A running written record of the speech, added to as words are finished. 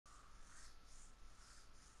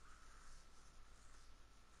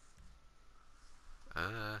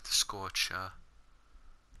The Scorcher.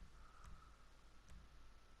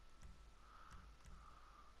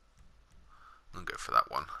 I'll go for that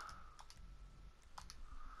one.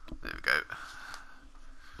 There we go.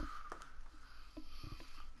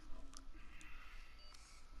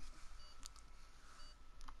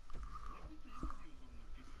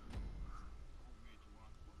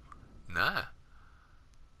 Nah.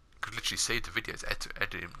 Could literally save the video to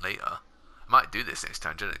edit him later. I might do this next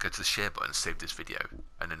time, go to the share button and save this video.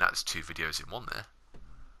 And then that's 2 videos in one there.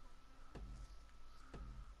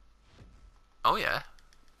 Oh yeah.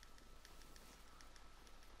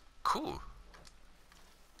 Cool.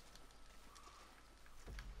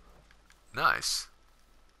 Nice.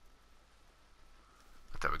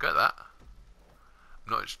 I don't regret that.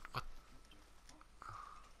 I'm not. What?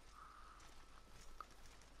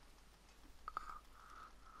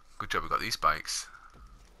 Good job we got these bikes.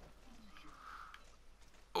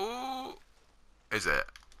 Oh, is it?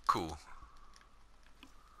 Cool.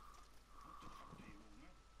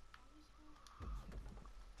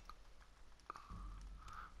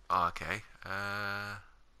 Oh, okay.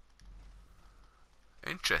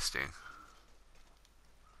 Interesting.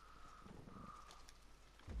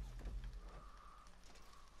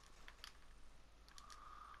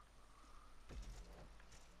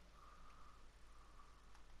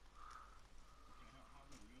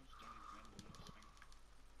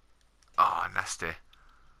 Oh, nasty.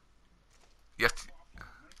 You have to.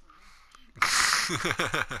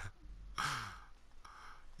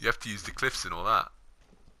 You have to use the cliffs and all that.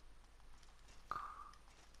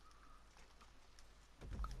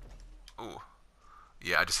 Oh.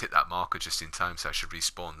 Yeah, I just hit that marker just in time, so I should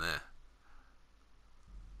respawn there.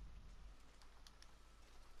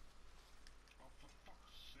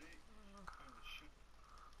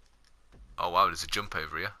 Oh wow, there's a jump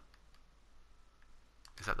over here.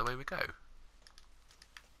 Is that the way we go?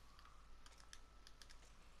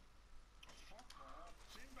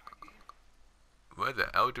 Where the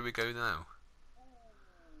hell do we go now?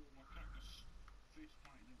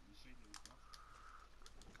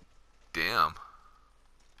 Damn.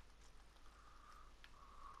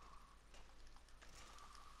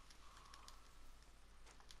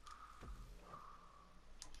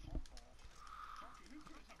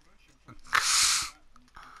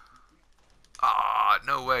 Ah,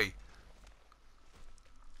 no way.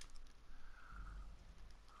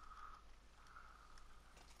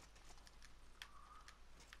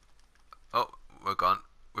 Oh, we're gone.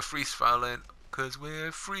 We're freestyling, cause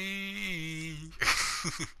we're free.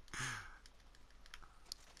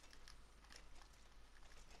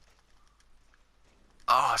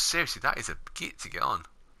 Oh, seriously, that is a git to get on.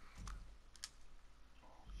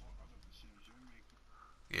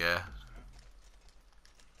 Yeah.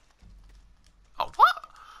 Oh, what?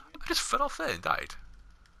 I just fell off there and died.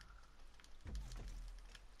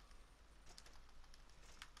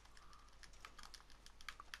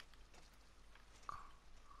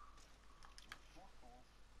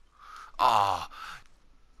 Oh,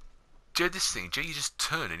 Joe, this thing, Joe, you just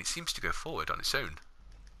turn and it seems to go forward on its own.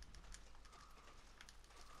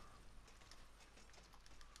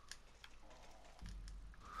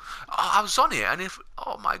 Oh, I was on it and if,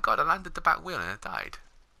 oh my god, I landed the back wheel and I died.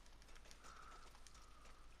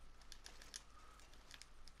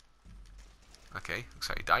 Okay, looks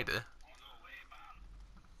like you died there.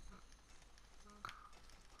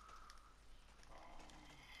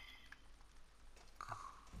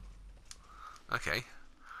 Okay,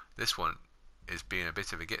 this one is being a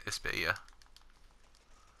bit of a git, this bit here.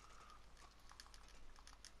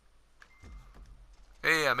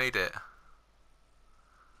 Hey, I made it.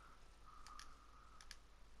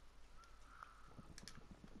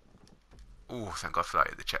 Oh, thank God for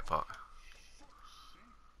that at the checkpoint.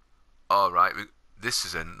 Alright, this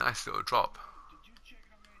is a nice little drop.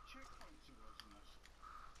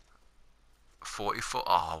 40 foot.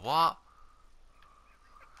 Oh, what?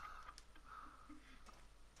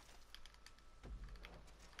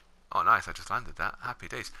 Oh, nice! I just landed that. Happy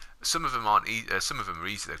days. Some of them aren't. Some of them are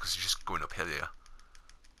easy though, because you're just going uphill here.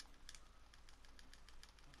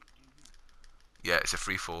 Yeah, it's a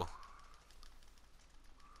free fall.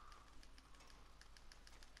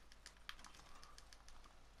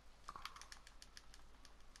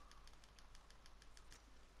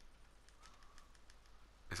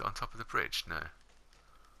 Is it on top of the bridge? No.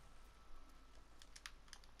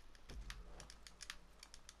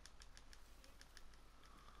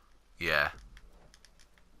 Yeah.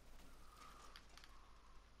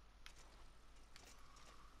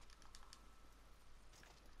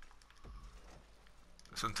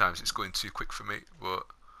 Sometimes it's going too quick for me, but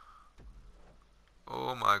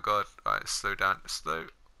oh my god! Right, slow down, slow.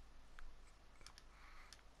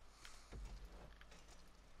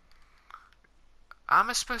 How am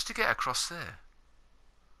I supposed to get across there?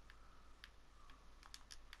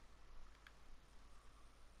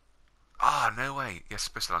 Oh, no way. You're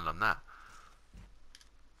supposed to land on that.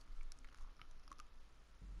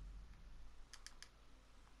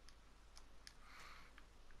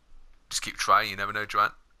 Just keep trying, you never know,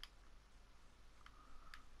 Joanne.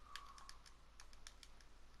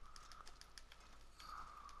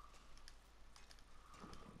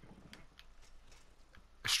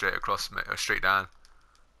 Straight across, straight down.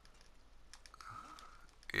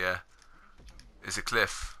 Yeah. There's a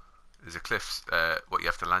cliff. There's a cliff, what you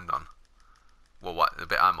have to land on. Well, what, the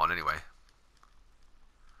bit I'm on anyway.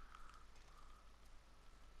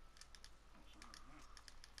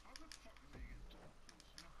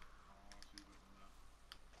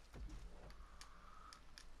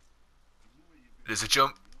 There's a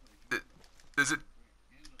jump. There's a...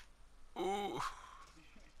 Ooh.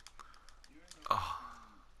 Oh.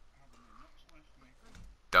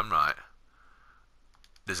 Damn right.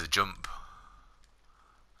 There's a jump.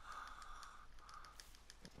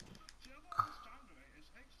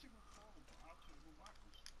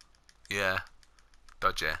 Yeah.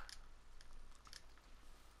 Dodgy.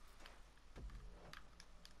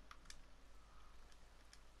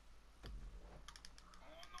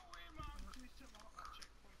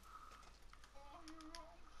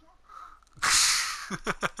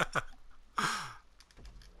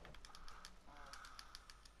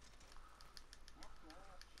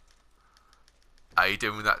 How you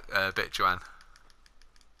doing with that bit, Joanne?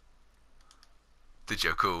 Did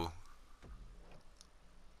you? Cool.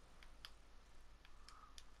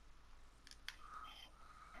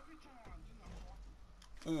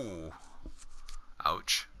 Ooh.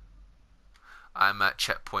 Ouch. I'm at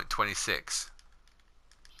checkpoint 26.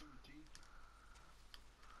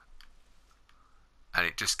 And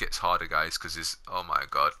it just gets harder, guys, because there's... Oh my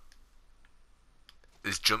god.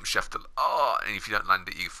 There's jumps you have to... Oh, and if you don't land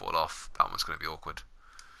it, you fall off. That one's going to be awkward.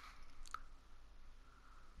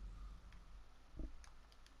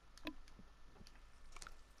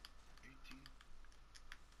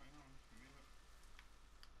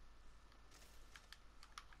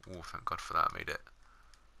 Oh, thank God for that, I made it.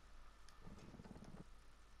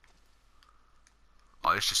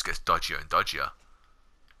 Oh, this just gets dodgier and dodgier.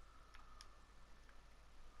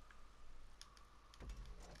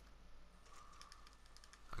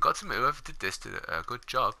 I got to admit, whoever did this did a good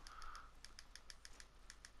job.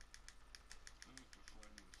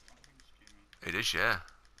 It is, yeah.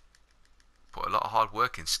 Put a lot of hard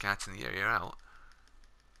work in scouting the area out.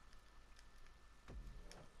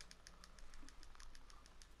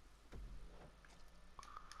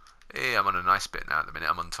 Hey, I'm on a nice bit now at the minute.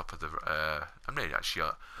 I'm on top of the... I'm nearly actually...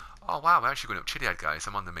 oh, wow, we're actually going up Chiliad, guys.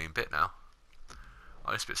 I'm on the main bit now.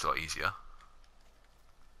 Oh, this bit's a lot easier.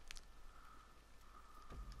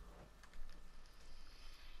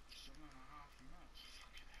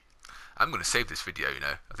 I'm going to save this video, you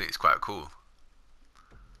know. I think it's quite cool.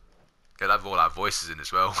 Get have all our voices in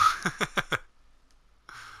as well.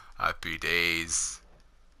 Happy days.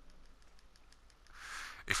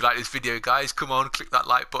 If you like this video, guys, come on, click that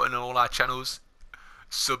like button on all our channels.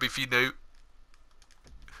 Sub if you new.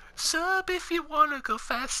 Sub if you want to go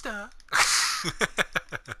faster.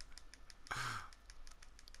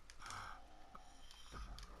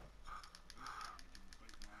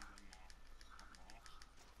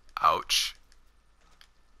 Ouch.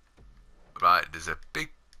 Right, there's a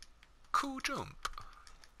big cool jump.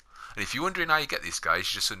 And if you're wondering how you get these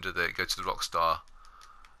guys, you just under the go to the Rockstar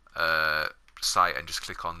site and just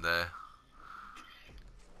click on the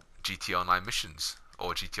GT Online missions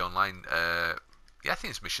or GT Online. Yeah, I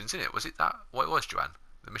think it's missions, isn't it? Was it that? What it was, Joanne?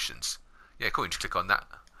 The missions. Yeah, cool. You just click on that.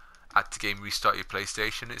 Add to game, restart your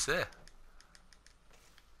PlayStation. It's there.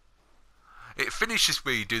 It finishes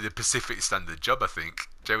where you do the Pacific Standard job, I think.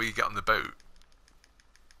 Joey, you get on the boat.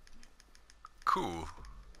 Cool.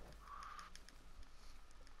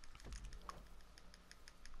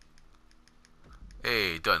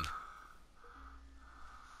 Hey, done.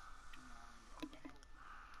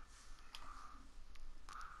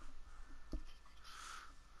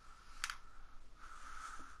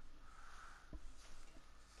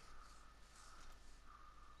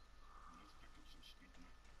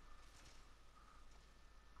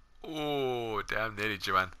 Oh, damn, nearly,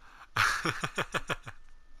 Joanne.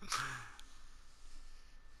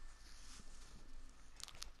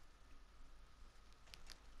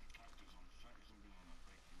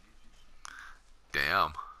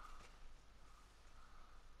 Damn.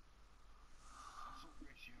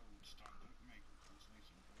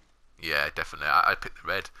 Yeah, definitely. I picked the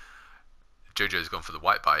red. Jojo's gone for the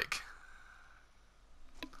white bike.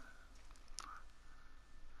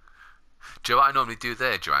 Do you know what I normally do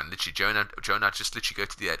there, Joanne? Literally, Joe and I just literally go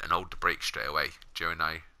to the edge and hold the brake straight away. Joe and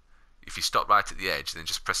I, if you stop right at the edge, then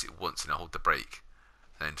just press it once and I hold the brake,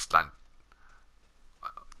 and then just land.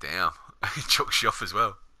 Damn, he chucks you off as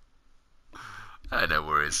well. No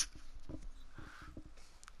worries.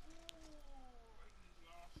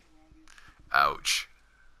 Ouch.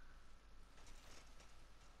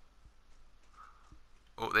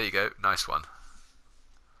 Oh, there you go. Nice one.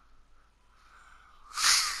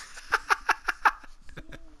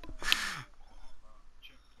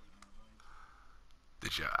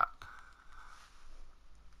 Did you?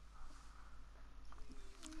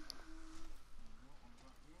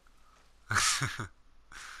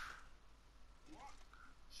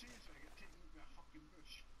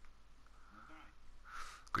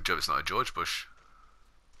 Good job it's not a George Bush.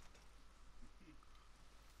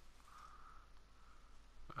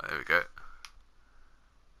 Right, there we go.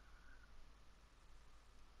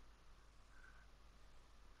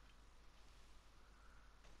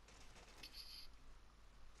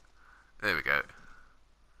 There we go.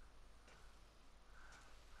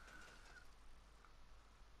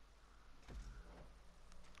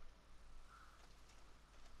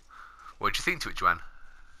 What do you think to it, Joanne?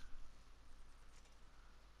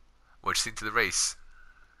 What do you think to the race?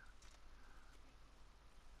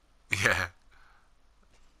 Yeah.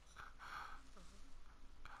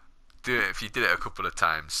 Do it if you did it a couple of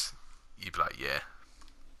times, you'd be like, yeah.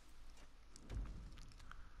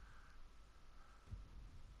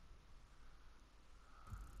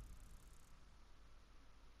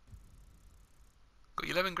 Got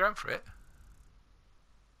you 11 grand for it.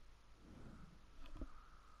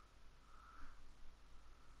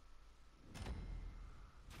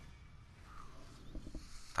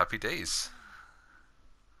 Happy days.